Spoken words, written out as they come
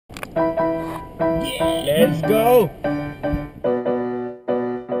Let's go.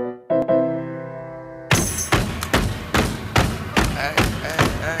 Hey.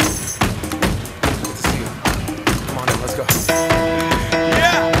 Good to see you. Come on in, let's go.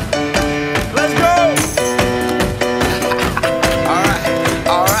 Yeah! Let's go!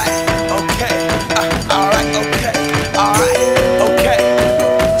 Alright, okay. Okay.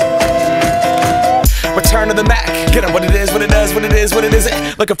 Return to the Mac. Get up what it is, what it does, what it is, what it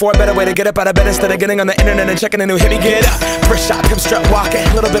isn't. Looking for a better way to get up out of bed instead of getting on the internet and checking a new hit. Me get up, first shot, come strut walking.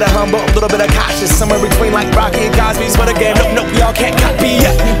 Little bit of humble, little bit of cautious. Somewhere between like Rocky and Cosby's for the game. Nope, y'all can't copy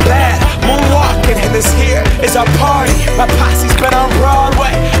yet. Glad moonwalking, and this here is our party. My posse's been on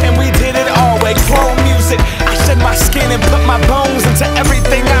Broadway, and we did it all way. Chrome music, I shed my skin and put my bones into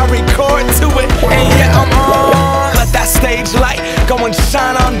everything I record to it. And yeah, I'm on. Let that stage light go and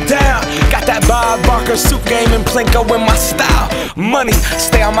shine on down. Got that Bob Barker suit game and Plinko in my style. Money,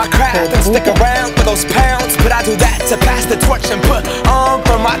 stay on my craft and stick around for those pounds. But I do that to pass the torch and put on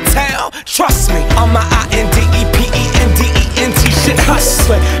for my town. Trust me, on my INDEPENDENT shit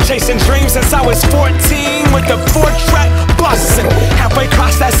hustling. Chasing dreams since I was 14 with the 4-track bustin'. Halfway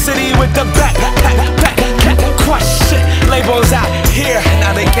across that city with the back crush shit. Labels out here,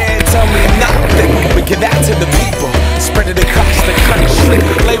 now they can't tell me nothing. We give that to the people, spread it across the country.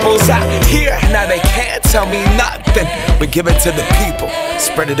 Labels out here, now they can't tell me nothing. We give it to the people,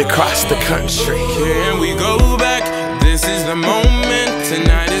 spread it across the country. Here we go back, this is the moment.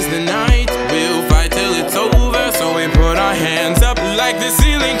 Tonight is the night, we'll fight till it's over. So we put our hands up like the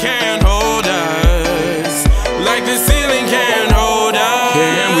ceiling can't hold us. Like the ceiling can't hold us.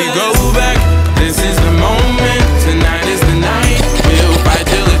 Here we go back, this is the moment. Tonight is the night, we'll fight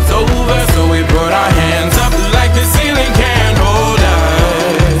till it's over. So we put our hands up like the ceiling can't hold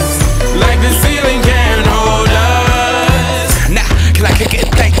us. Like the ceiling can't hold us. Now, can I kick it?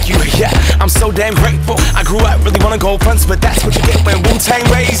 Thank you, yeah, I'm so damn grateful. I grew up really wanna go fronts, but that's what you get when Wu-Tang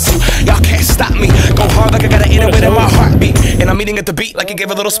raised you. Y'all can't stop me, go hard like I gotta eat it within my heartbeat. And I'm eating at the beat like it gave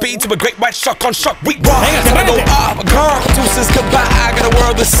a little speed to a great white shark on shark week. Raw, time I go up, gone, deuces goodbye. I got a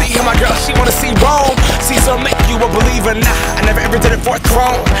world to see, and my girl, she wanna see Rome. Caesar make you a believer, nah, I never ever did it for a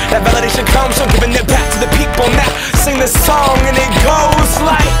throne. That validation comes from giving it back to the people. Now, sing this song and it goes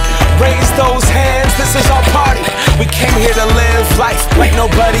like, raise those hands, this is our party. We came here to live life like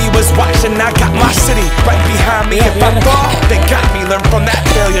nobody was watching. I got my city right behind me. If I fall, they got me. Learn from that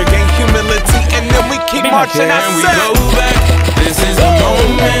failure, gain humility, and then we keep marching. I And we said, go back, this is the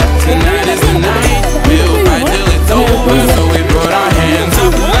moment. Tonight is the night, we'll fight till it's over. So we put our